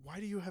Why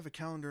do you have a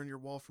calendar on your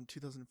wall from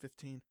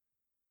 2015?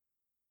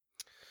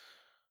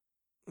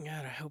 God,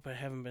 I hope I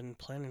haven't been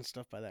planning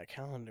stuff by that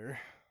calendar.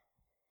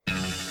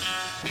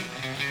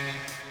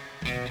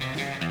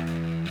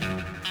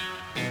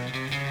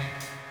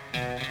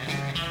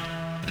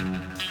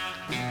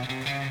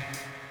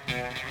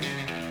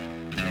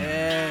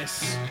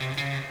 Yes.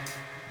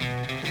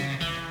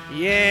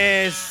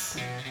 Yes.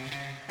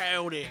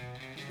 Howdy.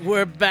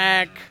 We're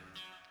back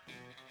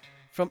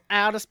from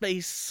outer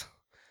space.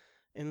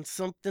 And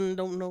something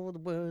don't know the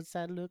words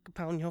that look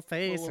upon your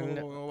face.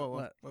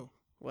 Whoa.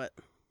 What?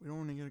 We don't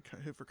want to get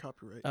hit for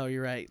copyright. Oh,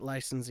 you're right.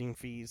 Licensing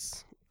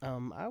fees.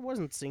 I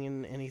wasn't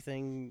singing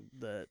anything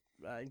that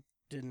I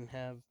didn't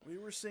have We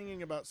were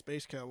singing about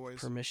Space Cowboys.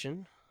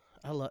 permission.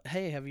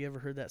 Hey, have you ever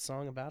heard that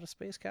song about a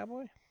space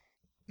cowboy?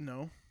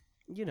 No.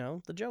 You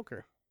know, the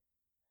Joker.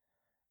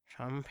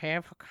 Some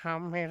people call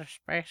me the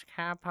space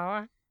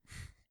cowboy.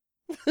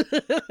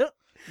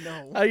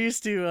 No. I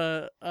used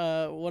to,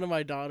 one of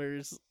my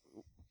daughters,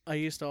 I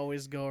used to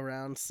always go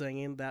around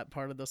singing that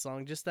part of the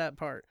song, just that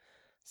part.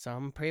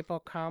 Some people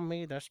call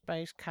me the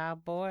space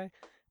cowboy.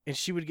 And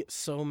she would get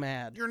so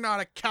mad. You're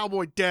not a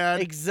cowboy, Dad.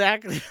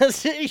 Exactly.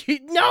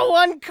 No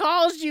one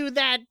calls you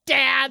that,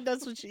 Dad.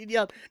 That's what she'd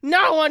yell.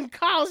 No one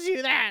calls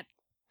you that.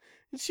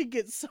 And she'd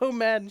get so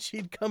mad and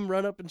she'd come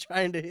run up and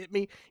trying to hit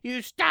me.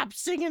 You stop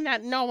singing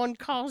that. No one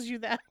calls you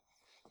that.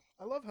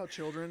 I love how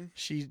children.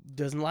 She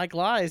doesn't like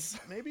lies.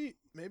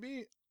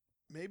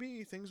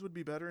 Maybe things would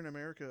be better in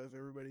America if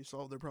everybody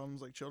solved their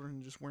problems like children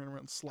and just weren't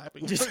around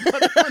slapping Just-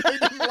 everybody when they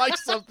didn't like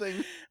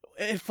something.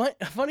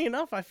 Funny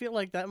enough, I feel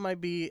like that might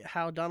be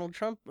how Donald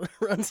Trump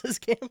runs his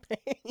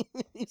campaign.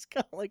 He's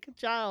kind of like a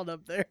child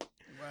up there.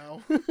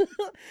 Wow.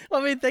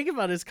 Well, I mean, think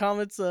about his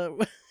comments.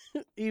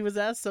 He was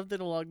asked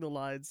something along the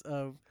lines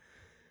of,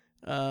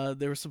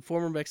 there were some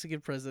former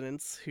Mexican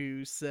presidents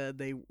who said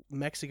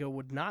Mexico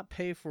would not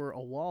pay for a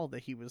wall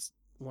that he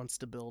wants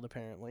to build,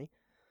 apparently.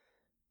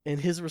 And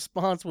his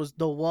response was,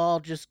 "The wall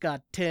just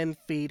got 10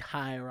 feet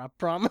higher, I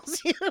promise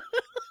you."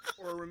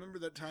 Or remember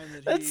that time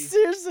that That's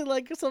seriously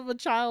like something a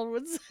child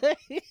would say.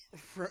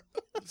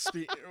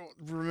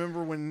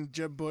 Remember when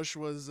Jeb Bush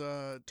was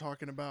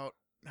talking about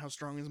how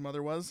strong his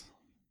mother was?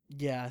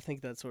 Yeah, I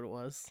think that's what it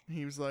was.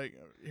 He was like,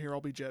 "Here,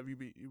 I'll be Jeb. You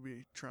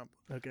be Trump."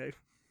 Okay.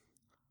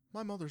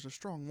 My mother's a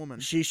strong woman.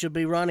 She should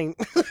be running.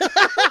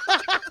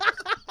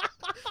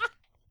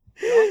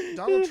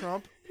 Donald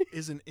Trump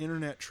is an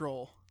internet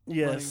troll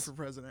running Yes. for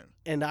president.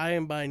 And I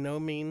am by no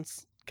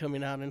means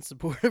coming out in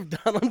support of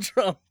Donald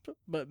Trump.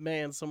 But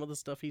man, some of the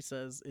stuff he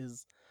says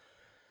is,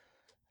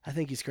 I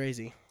think he's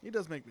crazy. He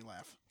does make me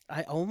laugh.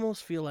 I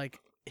almost feel like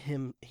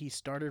he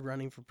started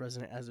running for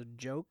president as a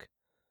joke.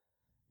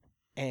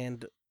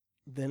 And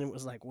then it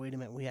was like, wait a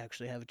minute, we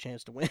actually have a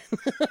chance to win.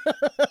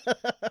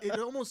 It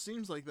almost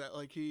seems like that.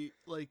 Like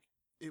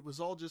it was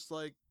all just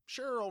like,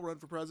 sure, I'll run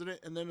for president.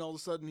 And then all of a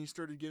sudden he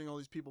started getting all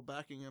these people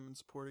backing him and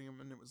supporting him.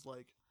 And it was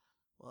like,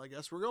 well, I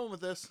guess we're going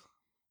with this.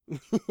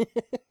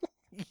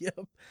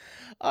 Yep.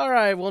 All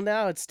right. Well,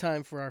 now it's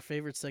time for our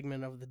favorite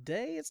segment of the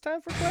day. It's time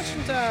for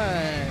question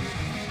time.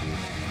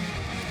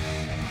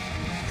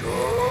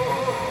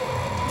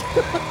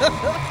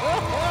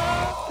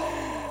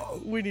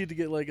 We need to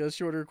get like a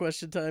shorter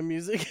question time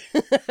music.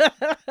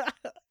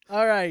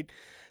 All right.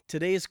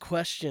 Today's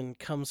question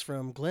comes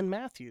from Glenn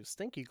Matthews.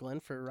 Thank you, Glenn,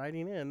 for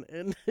writing in.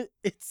 And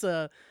it's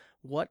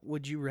what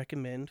would you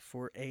recommend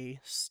for a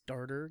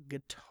starter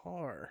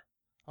guitar?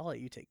 I'll let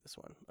you take this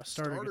one. A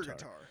starter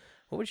guitar.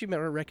 What would you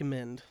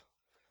recommend?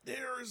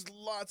 There's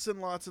lots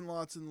and lots and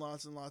lots and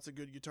lots and lots of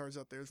good guitars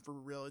out there for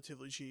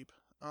relatively cheap.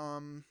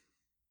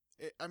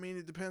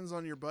 It depends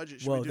on your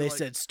budget. Well, they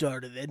said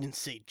starter. They didn't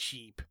say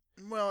cheap.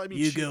 Well, I mean,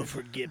 You cheap. go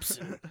for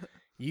Gibson.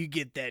 You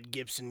get that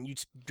Gibson. You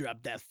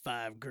drop that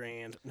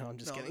 $5,000. No, I'm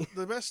just kidding.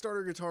 The best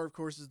starter guitar, of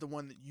course, is the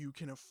one that you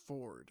can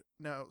afford.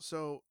 Now,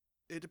 so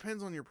it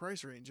depends on your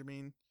price range. I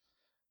mean,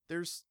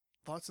 there's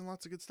lots and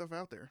lots of good stuff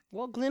out there.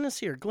 Well, Glenn is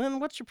here. Glenn,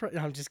 what's your price?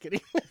 No, I'm just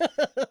kidding.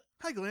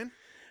 Hi, Glenn.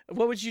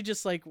 What would you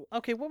just like?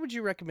 Okay, what would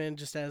you recommend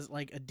just as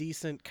like a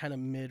decent kind of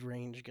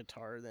mid-range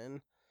guitar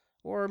then?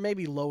 Or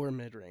maybe lower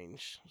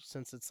mid-range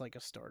since it's like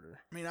a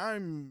starter. I mean,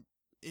 I'm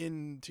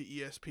into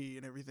ESP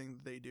and everything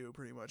that they do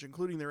pretty much,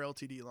 including their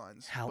LTD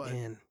lines. How but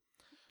in?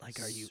 Like,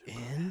 are you in?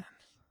 man,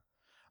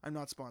 I'm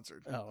not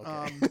sponsored. Oh,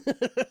 okay.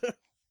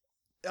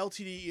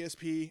 LTD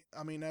ESP,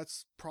 I mean,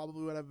 that's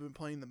probably what I've been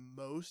playing the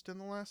most in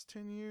the last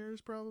 10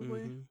 years,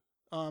 probably.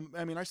 Mhm.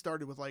 I mean, I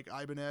started with like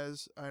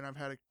Ibanez, and I've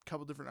had a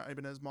couple different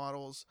Ibanez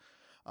models.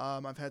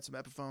 I've had some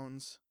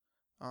Epiphones.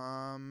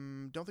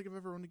 Don't think I've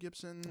ever owned a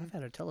Gibson. I've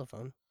had a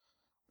telephone.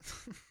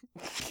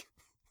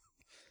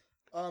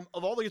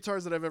 Of all the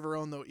guitars that I've ever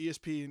owned, though,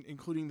 ESP,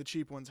 including the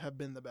cheap ones, have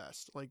been the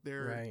best. Like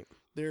Right.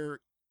 they're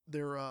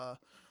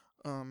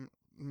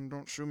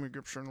don't show me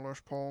Gibson Les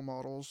Paul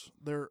models.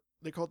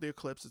 They call it the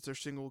Eclipse. It's their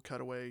single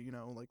cutaway,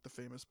 like the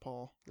famous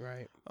Paul.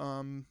 Right.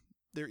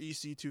 Their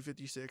EC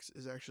 256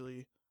 is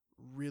actually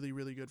really,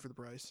 really good for the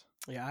price.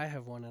 Yeah, I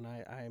have one, and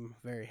I'm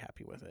very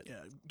happy with it.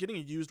 Yeah, getting a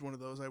used one of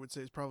those, I would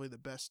say, is probably the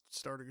best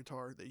starter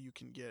guitar that you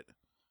can get.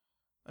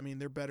 I mean,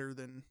 they're better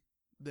than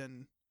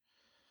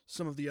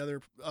some of the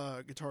other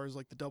guitars,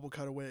 like the double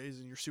cutaways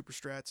and your super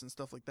strats and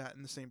stuff like that,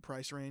 in the same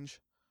price range.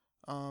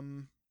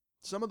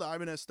 Some of the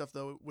Ibanez stuff,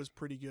 though, was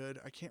pretty good.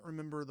 I can't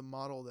remember the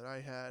model that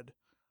I had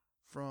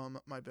from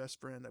my best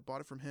friend. I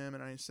bought it from him,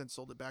 and I since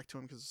sold it back to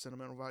him because of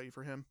sentimental value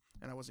for him,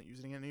 and I wasn't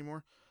using it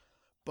anymore.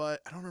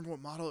 But I don't remember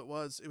what model it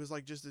was. It was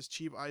like just this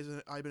cheap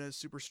Ibanez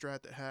Super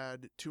Strat that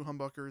had 2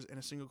 humbuckers and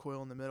a single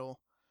coil in the middle,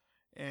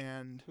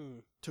 and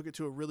took it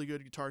to a really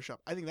good guitar shop.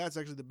 I think that's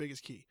actually the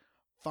biggest key.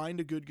 Find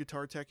a good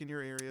guitar tech in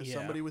your area,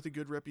 somebody with a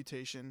good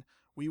reputation.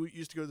 We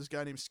used to go to this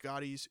guy named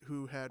Scotty's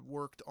who had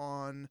worked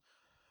on,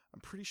 I'm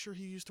pretty sure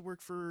he used to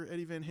work for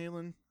Eddie Van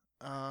Halen.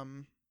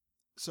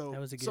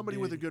 So somebody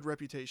with a good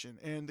reputation.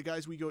 And the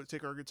guys we go to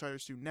take our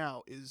guitars to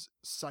now is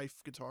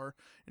Scythe Guitar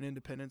in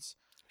Independence.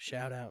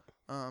 Shout out.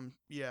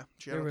 Yeah,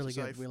 shout They're out really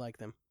to good. Scythe. We like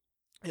them.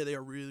 Yeah, they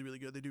are really, really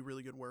good. They do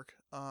really good work.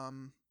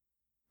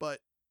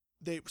 But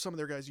some of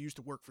their guys used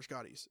to work for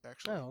Scotty's,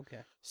 actually. Oh,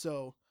 okay.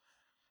 So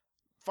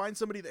find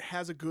somebody that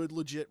has a good,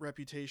 legit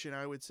reputation,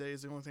 I would say,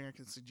 is the only thing I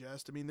can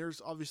suggest. I mean,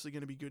 there's obviously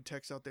going to be good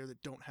techs out there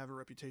that don't have a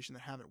reputation,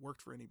 that haven't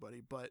worked for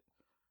anybody, but,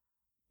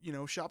 you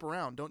know, shop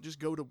around. Don't just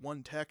go to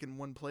one tech in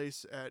one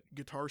place at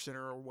Guitar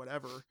Center or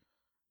whatever.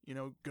 You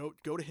know,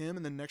 go to him,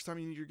 and then next time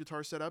you need your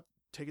guitar set up,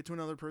 take it to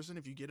another person.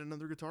 If you get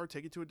another guitar,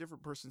 take it to a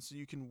different person so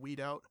you can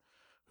weed out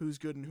who's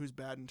good and who's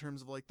bad in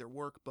terms of, like, their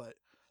work. But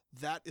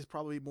that is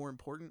probably more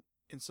important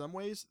in some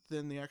ways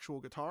than the actual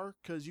guitar,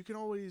 because you can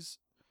always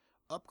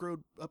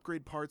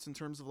upgrade parts in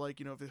terms of, like,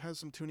 you know, if it has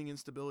some tuning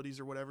instabilities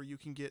or whatever, you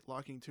can get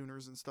locking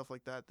tuners and stuff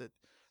like that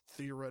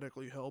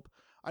theoretically help.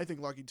 I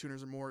think locking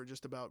tuners are more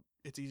just about,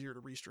 it's easier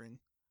to restring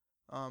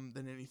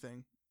than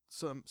anything.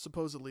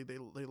 Supposedly they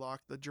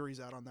lock, the jury's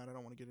out on that. I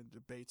don't want to get into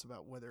debates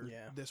about whether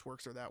this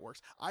works or that works.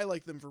 I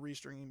like them for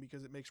restringing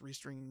because it makes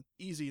restringing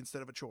easy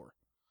instead of a chore.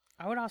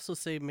 I would also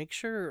say make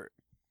sure,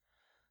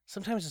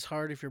 sometimes it's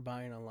hard if you're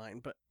buying online,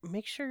 but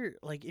make sure,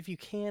 like, if you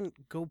can,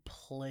 go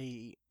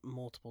play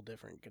multiple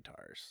different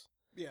guitars.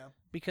 Yeah.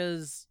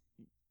 Because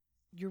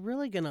you're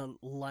really going to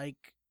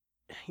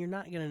you're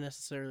not going to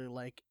necessarily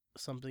like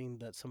something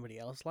that somebody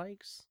else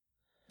likes.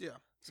 Yeah.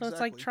 So It's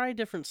like, try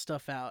different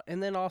stuff out,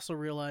 and then also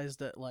realize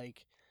that,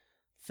 like,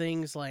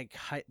 things like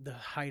the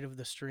height of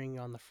the string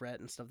on the fret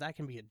and stuff, that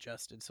can be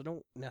adjusted. So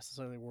don't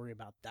necessarily worry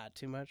about that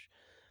too much.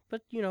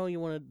 But, you know, you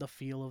wanted the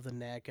feel of the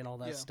neck and all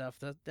that stuff.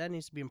 That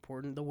needs to be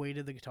important. The weight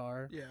of the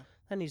guitar. Yeah.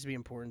 That needs to be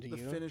important to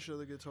you. The finish of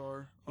the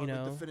guitar. You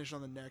know? The finish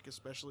on the neck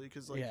especially,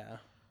 because, like,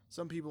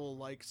 some people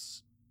like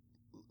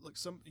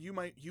you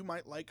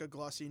might like a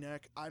glossy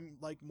neck. I'm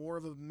like more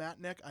of a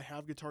matte neck. I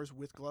have guitars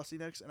with glossy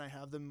necks, and I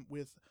have them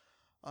with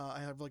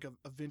I have like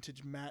a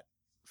vintage matte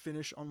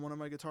finish on one of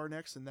my guitar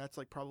necks, and that's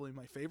like probably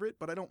my favorite,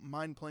 but I don't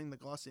mind playing the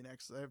glossy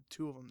necks. I have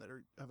 2 of them that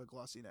have a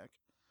glossy neck.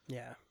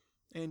 Yeah.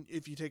 And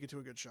if you take it to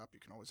a good shop, you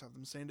can always have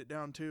them sand it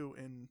down too,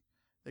 and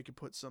they could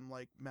put some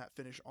like matte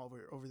finish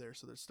over there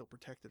so they're still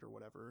protected or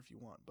whatever if you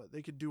want. But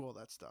they could do all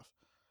that stuff.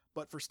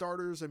 But for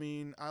starters, I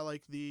mean, I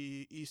like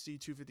the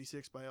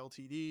EC256 by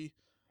LTD.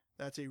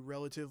 That's a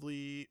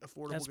relatively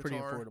affordable guitar. That's pretty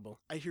affordable.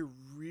 I hear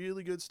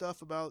really good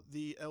stuff about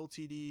the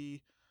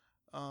LTD,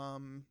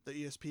 the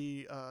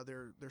ESP,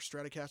 their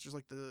Stratocasters,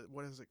 like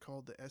what is it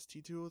called? The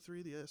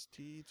ST203, the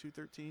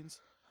ST213s.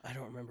 I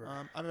don't remember.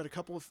 I've had a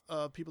couple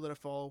of people that I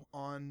follow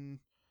on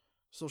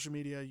social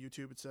media,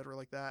 YouTube, etc.,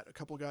 like that. A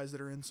couple of guys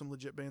that are in some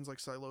legit bands like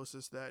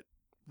Silosis that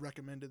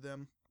recommended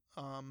them.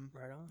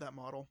 Right on. That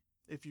model.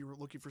 If you were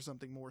looking for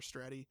something more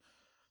stratty,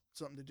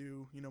 something to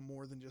do, you know,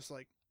 more than just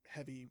like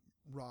heavy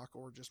rock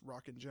or just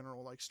rock in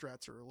general, like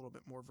Strats are a little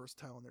bit more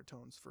versatile in their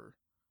tones for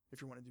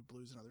if you want to do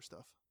blues and other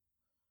stuff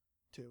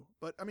too.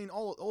 But I mean,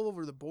 all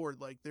over the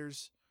board, like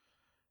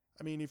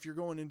if you're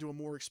going into a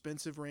more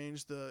expensive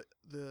range, the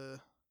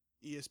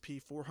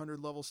ESP 400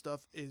 level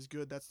stuff is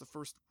good. That's the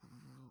first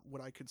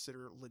what I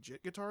consider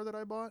legit guitar that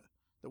I bought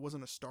that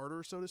wasn't a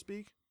starter, so to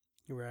speak.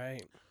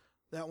 Right.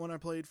 That one I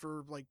played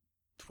for like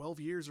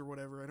 12 years or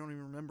whatever. I don't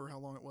even remember how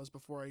long it was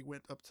before I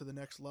went up to the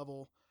next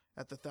level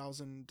at the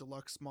 1000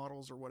 deluxe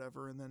models or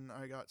whatever, and then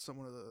I got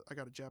I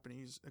got a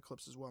Japanese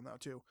Eclipse as well now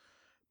too.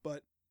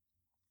 But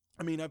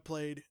I mean, I've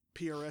played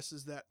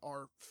PRSs that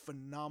are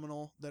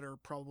phenomenal, that are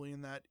probably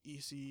in that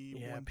EC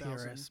 1000.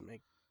 PRS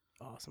make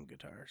awesome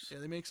guitars. Yeah,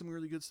 they make some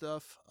really good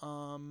stuff.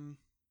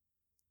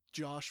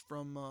 Josh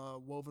from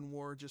Woven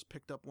War just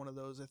picked up one of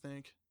those, I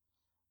think,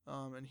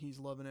 and he's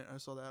loving it. I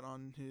saw that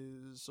on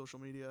his social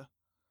media,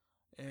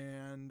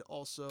 and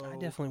also I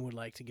definitely would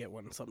like to get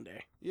one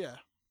someday. Yeah,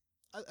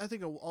 I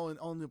think I'll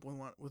end up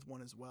with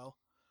one as well.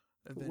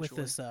 Eventually. With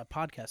this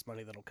podcast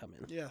money that'll come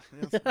in. Yeah,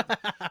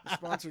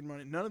 sponsored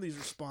money. None of these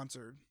are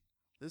sponsored.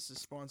 This is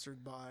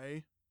sponsored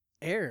by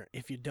Air.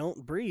 If you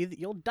don't breathe,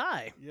 you'll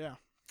die. Yeah.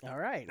 All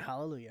right.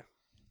 Hallelujah.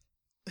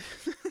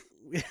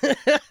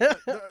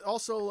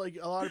 Also, like,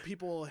 a lot of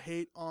people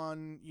hate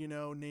on, you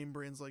know, name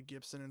brands like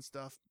Gibson and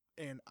stuff.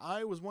 And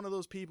I was one of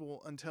those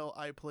people until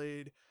I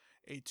played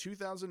a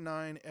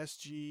 2009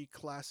 SG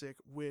Classic,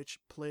 which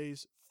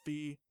plays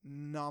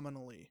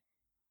phenomenally.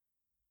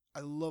 I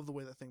love the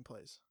way that thing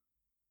plays.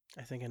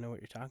 I think I know what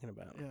you're talking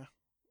about. Yeah.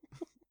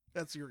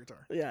 That's your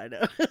guitar. Yeah, I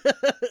know.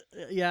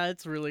 Yeah,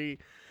 it's really...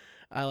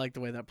 I like the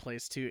way that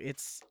plays, too.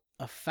 It's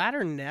a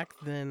fatter neck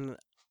than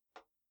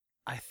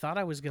I thought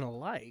I was going to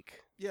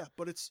like. Yeah,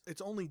 but it's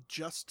only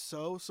just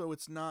so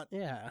it's not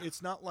Yeah.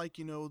 it's not like,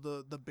 you know,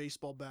 the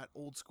baseball bat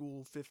old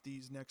school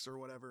 50s necks or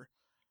whatever.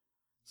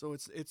 So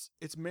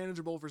it's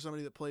manageable for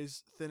somebody that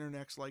plays thinner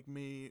necks like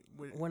me.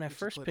 When I which has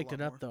first played a picked lot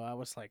it up, more. though, I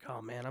was like,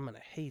 oh, man, I'm going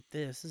to hate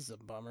this. This is a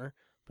bummer.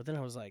 But then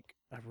I was like,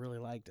 I really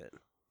liked it.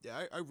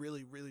 Yeah, I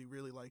really, really,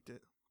 really liked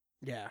it.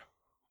 Yeah.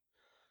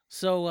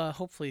 So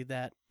hopefully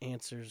that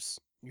answers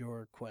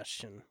your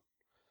question.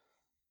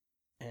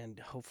 And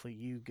hopefully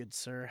you, good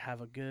sir, have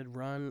a good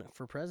run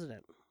for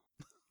president.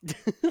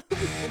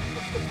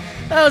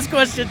 That was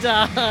question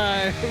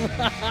time.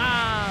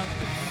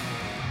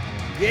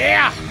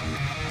 Yeah.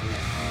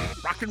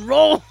 Rock and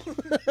roll.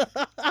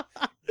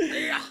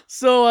 Yeah.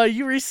 So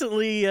you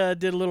recently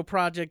did a little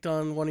project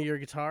on one of your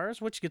guitars.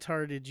 Which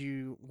guitar did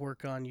you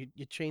work on? You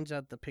changed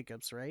out the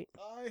pickups, right?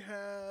 I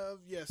have,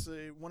 yes,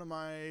 one of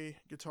my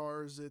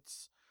guitars.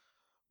 It's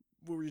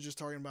we were just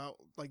talking about,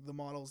 like, the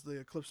models, the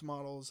Eclipse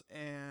models,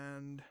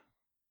 and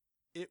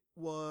it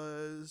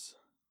was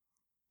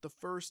the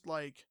first,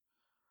 like,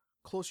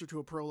 closer to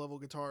a pro level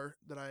guitar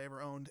that I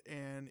ever owned,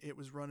 and it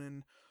was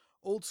running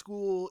old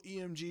school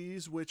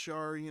EMGs, which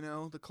are, you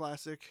know, the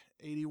classic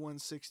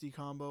 8160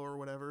 combo or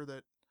whatever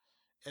that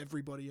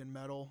everybody in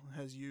metal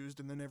has used,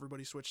 and then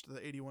everybody switched to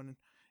the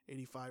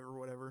 8185 or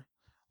whatever.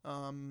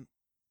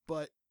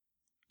 But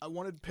I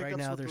wanted pickups Right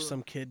now, with there's the...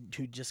 some kid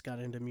who just got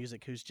into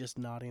music who's just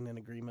nodding in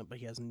agreement, but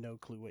he has no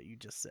clue what you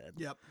just said.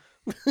 Yep.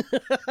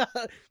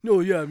 No,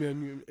 yeah,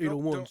 man,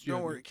 801s.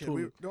 Don't worry,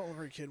 kid. Don't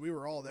worry, kid. We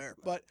were all there,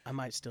 but I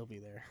might still be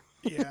there.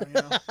 yeah,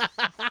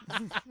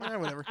 you know,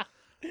 whatever.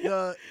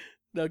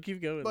 No,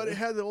 keep going. But it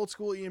had the old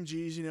school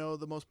EMGs, you know,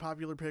 the most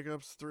popular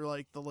pickups through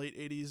like the late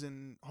 80s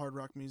and hard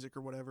rock music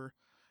or whatever,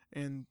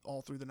 and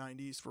all through the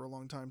 90s for a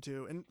long time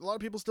too. And a lot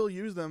of people still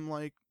use them,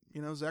 like,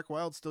 you know, Zakk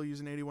Wylde's still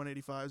using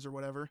 8185s or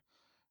whatever,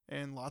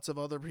 and lots of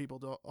other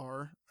people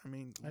are. I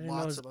mean, I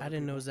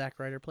didn't know people. Zack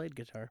Ryder played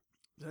guitar.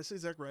 Did I say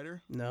Zack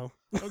Ryder? No.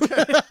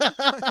 Okay.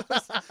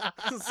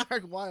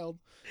 Zakk Wylde.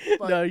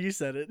 But No, you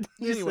said it.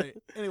 anyway.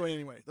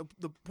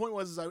 The point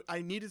was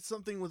I needed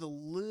something with a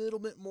little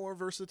bit more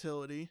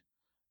versatility.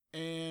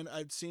 And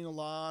I'd seen a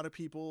lot of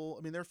people,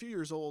 I mean, they're a few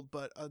years old,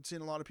 but I'd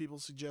seen a lot of people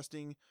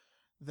suggesting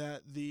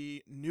that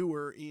the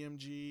newer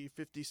EMG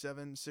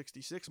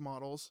 5766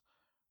 models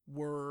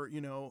were, you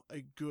know,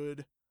 a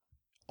good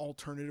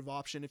alternative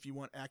option if you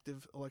want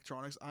active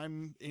electronics.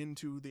 I'm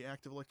into the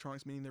active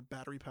electronics, meaning they're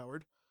battery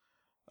powered,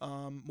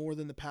 more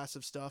than the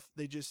passive stuff.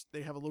 They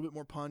have a little bit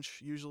more punch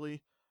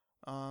usually.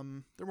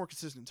 They're more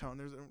consistent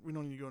tone. We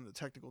don't need to go into the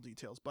technical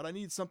details, but I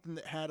need something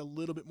that had a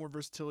little bit more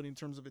versatility in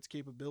terms of its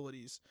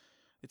capabilities,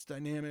 its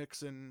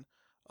dynamics, and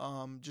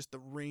just the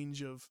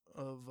range of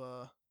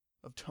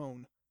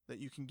tone that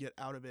you can get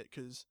out of it.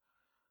 Because,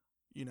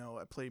 you know,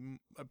 I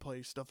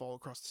play stuff all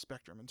across the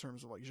spectrum in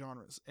terms of like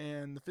genres,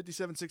 and the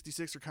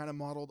 5766 are kind of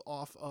modeled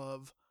off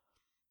of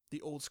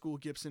the old school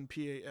Gibson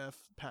PAF,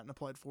 patent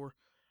applied for,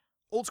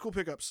 old school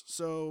pickups.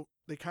 So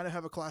they kind of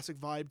have a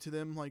classic vibe to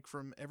them, like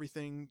from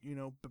everything, you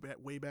know,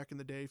 way back in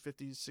the day,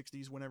 50s,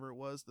 60s, whenever it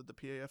was that the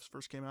PAFs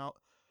first came out,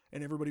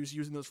 and everybody was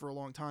using those for a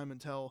long time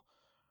until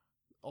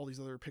all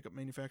these other pickup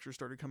manufacturers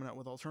started coming out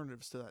with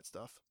alternatives to that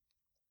stuff.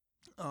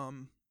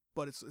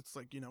 But it's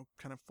like, you know,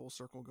 kind of full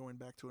circle going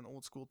back to an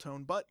old school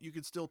tone, but you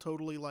could still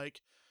totally like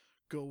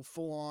go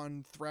full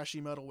on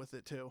thrashy metal with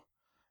it too.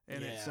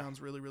 And it sounds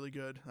really, really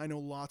good. I know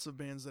lots of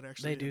bands that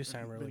actually They do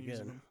sound really good.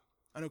 them.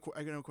 I know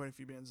quite a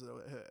few bands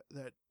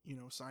that you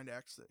know, signed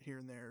acts that here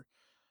and there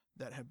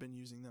that have been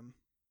using them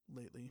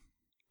lately.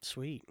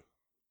 Sweet.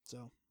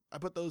 So I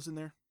put those in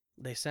there.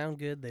 They sound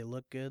good. They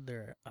look good.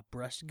 They're a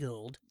brushed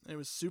gold. It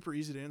was super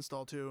easy to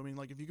install too. I mean,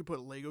 like if you could put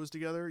Legos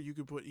together, you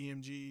could put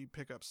EMG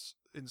pickups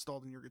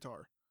installed in your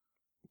guitar.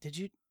 Did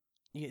you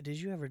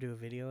ever do a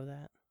video of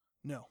that?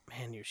 No.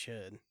 Man, you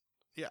should.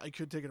 Yeah, I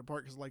could take it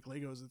apart because like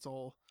Legos,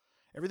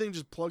 everything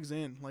just plugs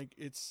in. Like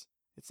it's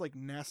like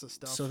NASA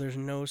stuff. So there's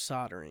no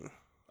soldering.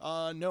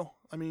 No.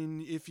 I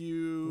mean, if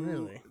you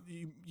Really,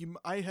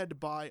 I had to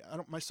buy.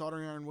 My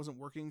soldering iron wasn't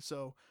working,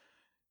 so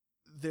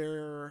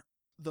the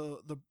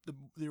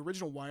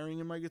original wiring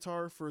in my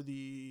guitar for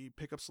the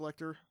pickup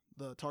selector,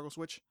 the toggle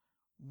switch,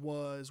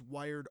 was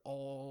wired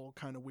all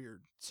kind of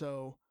weird.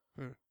 So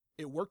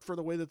it worked for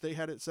the way that they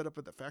had it set up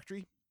at the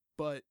factory,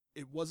 but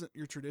it wasn't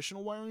your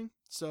traditional wiring.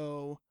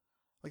 So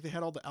like they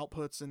had all the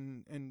outputs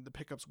and the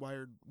pickups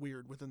wired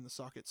weird within the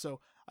socket. So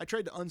I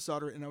tried to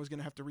unsolder it, and I was going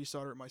to have to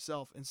resolder it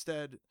myself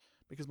instead,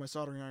 because my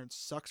soldering iron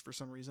sucks for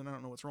some reason. I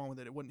don't know what's wrong with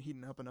it. It wasn't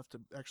heating up enough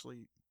to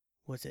actually...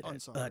 Was it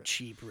unsolder a it.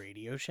 cheap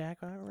Radio Shack?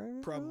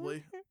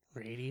 Probably.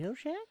 Radio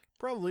Shack?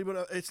 Probably,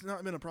 but it's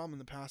not been a problem in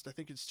the past. I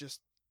think it's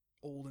just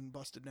old and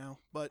busted now.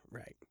 But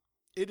right.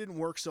 it didn't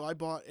work, so I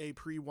bought a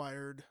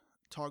pre-wired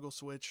toggle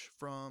switch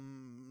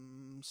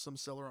from some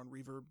seller on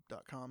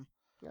reverb.com.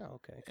 Oh,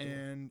 okay. Cool.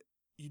 And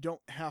you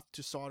don't have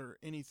to solder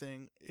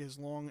anything as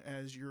long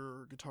as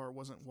your guitar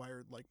wasn't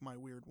wired like my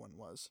weird one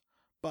was.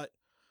 But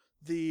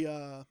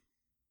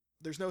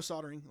there's no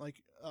soldering.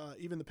 Like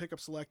even the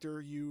pickup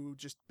selector, you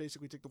just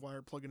basically take the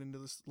wire, plug it into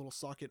this little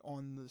socket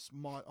on this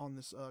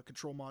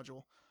control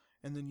module,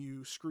 and then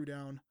you screw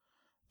down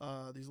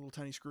these little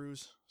tiny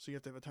screws. So you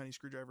have to have a tiny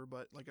screwdriver,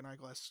 but like an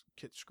eyeglass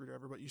kit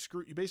screwdriver. But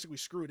you basically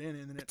screw it in,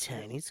 and then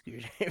Tiny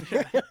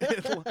screwdriver.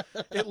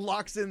 it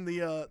locks in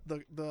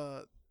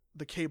the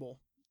cable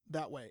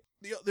that way.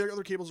 The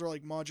other cables are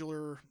like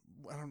modular.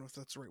 I don't know if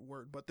that's the right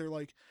word, but they're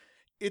like,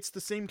 it's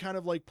the same kind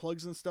of like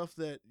plugs and stuff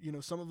that, you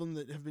know, some of them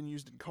that have been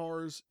used in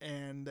cars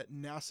and that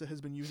NASA has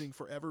been using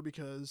forever,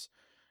 because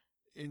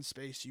in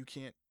space you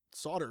can't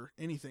solder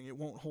anything. It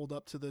won't hold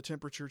up to the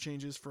temperature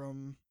changes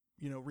from,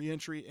 you know,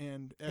 re-entry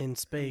and in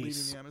space,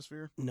 leaving the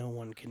atmosphere. No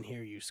one can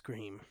hear you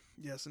scream.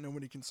 Yes, and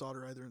nobody can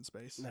solder either in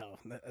space. No,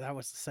 that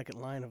was the second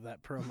line of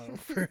that promo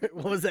for,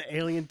 what was it,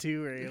 Alien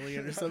 2 or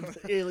Alien or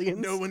something? Aliens.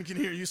 No one can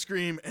hear you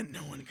scream, and no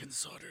one can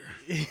solder.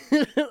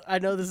 I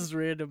know this is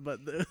random, but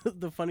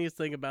the funniest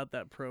thing about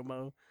that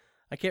promo,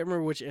 I can't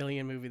remember which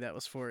Alien movie that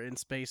was for. In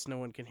space, no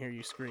one can hear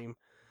you scream,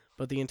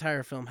 but the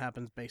entire film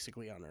happens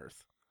basically on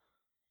Earth.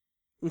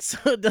 And so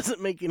it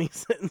doesn't make any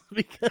sense,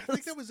 because I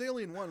think that was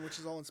Alien 1, which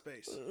is all in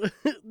space.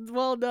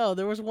 Well, no,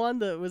 there was one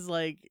that was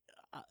like,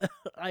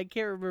 I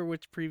can't remember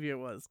which preview it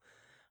was,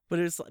 but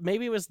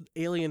maybe it was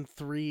Alien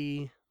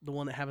 3, the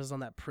one that happens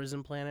on that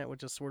prison planet,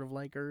 which is sort of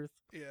like Earth.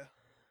 Yeah.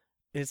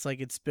 It's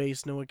like, in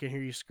space, no one can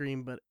hear you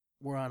scream, but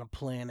we're on a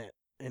planet,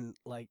 and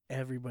like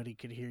everybody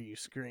could hear you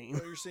scream.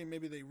 So you're saying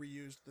maybe they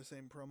reused the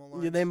same promo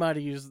lines? Yeah, they might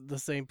have used the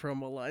same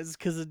promo lines,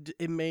 because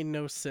it made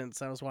no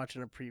sense. I was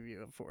watching a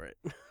preview for it.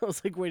 I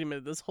was like, wait a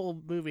minute, this whole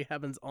movie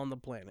happens on the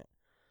planet.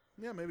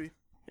 Yeah, maybe.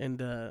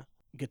 And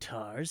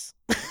guitars.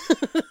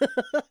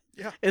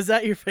 Yeah. Is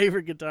that your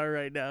favorite guitar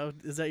right now?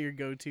 Is that your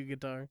go-to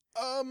guitar?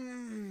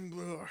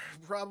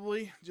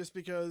 Probably, just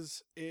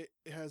because it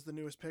has the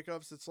newest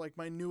pickups. It's like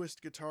my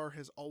newest guitar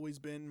has always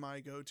been my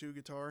go-to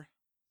guitar.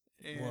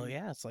 And Well,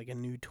 yeah, it's like a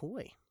new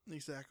toy.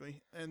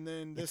 Exactly. And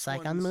then this It's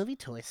like on the movie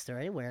Toy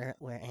Story where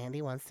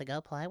Andy wants to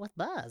go play with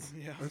Buzz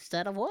Yeah.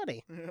 instead of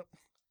Woody. Yep.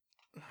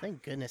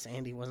 Thank goodness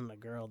Andy wasn't a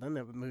girl. Then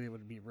the movie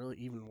would be really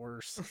even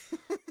worse.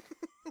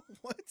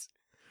 What?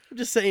 I'm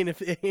just saying,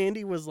 if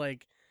Andy was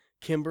like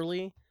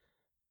Kimberly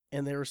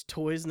and there was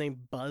toys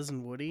named Buzz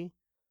and Woody,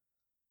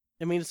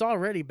 I mean, it's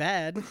already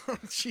bad. Oh,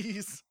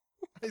 jeez.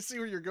 I see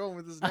where you're going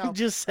with this now. I'm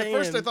just At saying.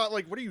 first I thought,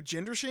 like, what are you,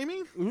 gender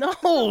shaming? No,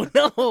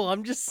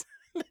 I'm just,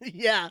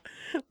 yeah.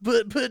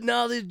 But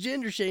now the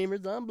gender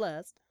shamers, I'm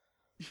blessed.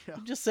 Yeah.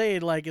 I'm just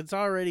saying, like, it's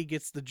already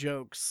gets the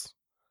jokes.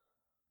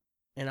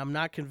 And I'm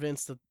not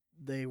convinced that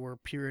they were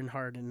pure in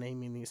heart in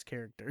naming these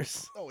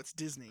characters. Oh, it's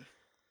Disney.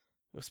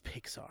 It was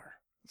Pixar.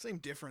 Same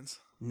difference.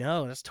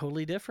 No, that's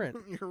totally different.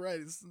 You're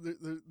right.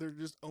 They're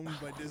just owned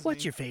by Disney.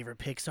 What's your favorite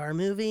Pixar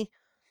movie?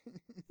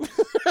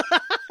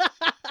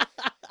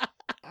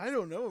 I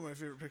don't know what my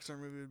favorite Pixar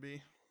movie would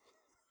be.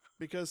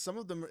 Because some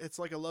of them, it's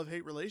like a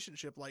love-hate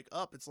relationship. Like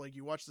Up, it's like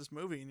you watch this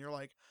movie and you're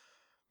like,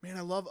 man,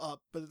 I love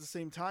Up. But at the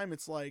same time,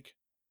 it's like,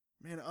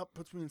 man, Up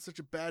puts me in such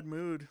a bad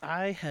mood.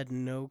 I had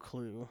no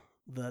clue.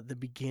 The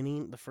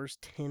beginning, the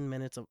first 10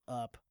 minutes of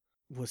Up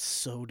was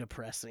so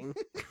depressing.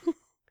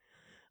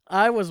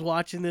 I was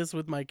watching this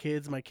with my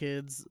kids. My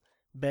kids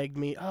begged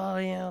me, oh,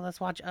 yeah, let's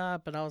watch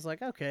Up. And I was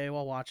like, okay, well,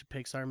 I'll watch a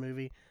Pixar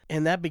movie.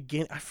 And I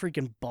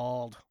freaking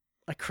bawled.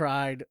 I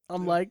cried.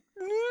 I'm like,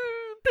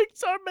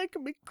 Pixar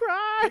making me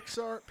cry.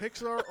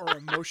 Pixar or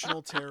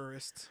emotional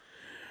terrorists.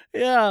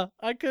 Yeah,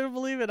 I couldn't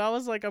believe it. I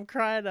was like, I'm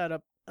crying at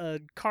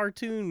a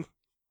cartoon.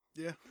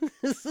 Yeah.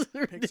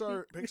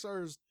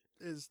 Pixar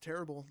is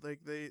terrible.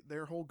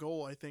 Their whole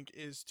goal, I think,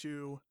 is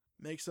to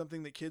make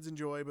something that kids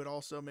enjoy, but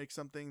also make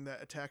something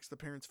that attacks the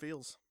parents'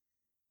 feels.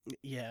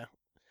 Yeah.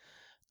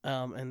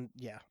 And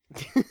yeah.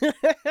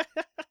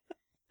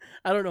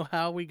 I don't know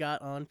how we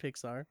got on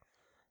Pixar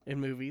in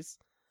movies.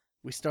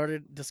 We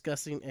started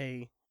discussing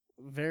a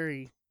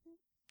very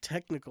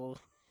technical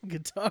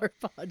guitar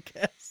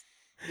podcast.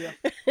 Yeah.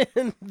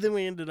 And then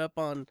we ended up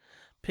on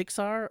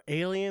Pixar,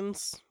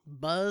 Aliens,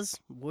 Buzz,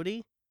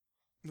 Woody.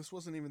 This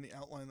wasn't even the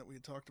outline that we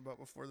had talked about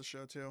before the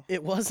show, too.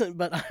 It wasn't,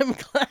 but I'm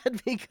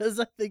glad, because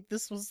I think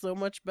this was so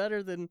much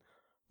better than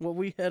what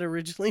we had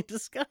originally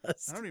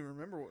discussed. I don't even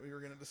remember what we were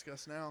going to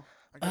discuss now.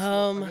 I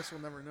guess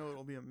we'll never know.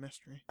 It'll be a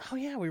mystery. Oh,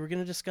 yeah, we were going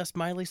to discuss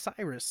Miley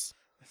Cyrus.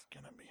 It's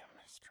going to be a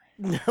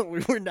mystery. No,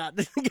 we were not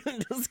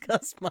going to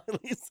discuss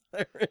Miley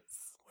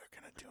Cyrus. We're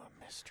going to do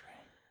a mystery.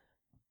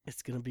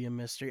 It's going to be a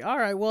mystery. All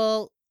right,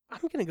 well, I'm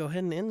going to go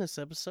ahead and end this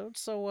episode.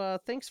 So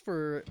thanks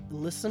for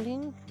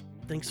listening.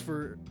 Thanks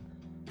for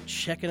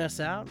checking us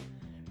out.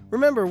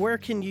 Remember, where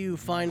can you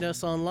find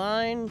us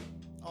online?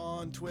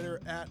 On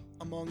Twitter at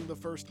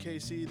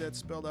AmongTheFirstKC, that's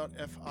spelled out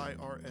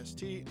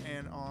FIRST,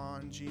 and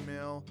on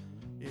Gmail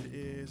it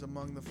is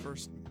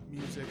AmongTheFirst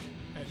music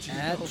At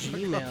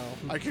Gmail.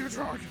 I can't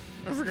talk.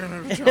 I forgot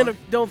how to And talk.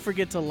 don't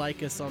forget to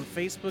like us on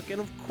Facebook. And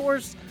of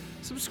course,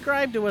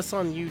 subscribe to us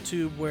on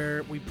YouTube,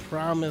 where we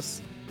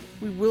promise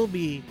we will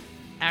be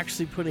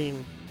actually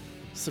putting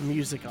some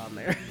music on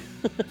there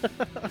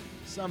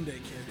Someday,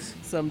 kids.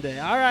 someday.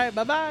 All right.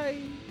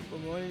 Bye-bye.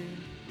 Bye-bye.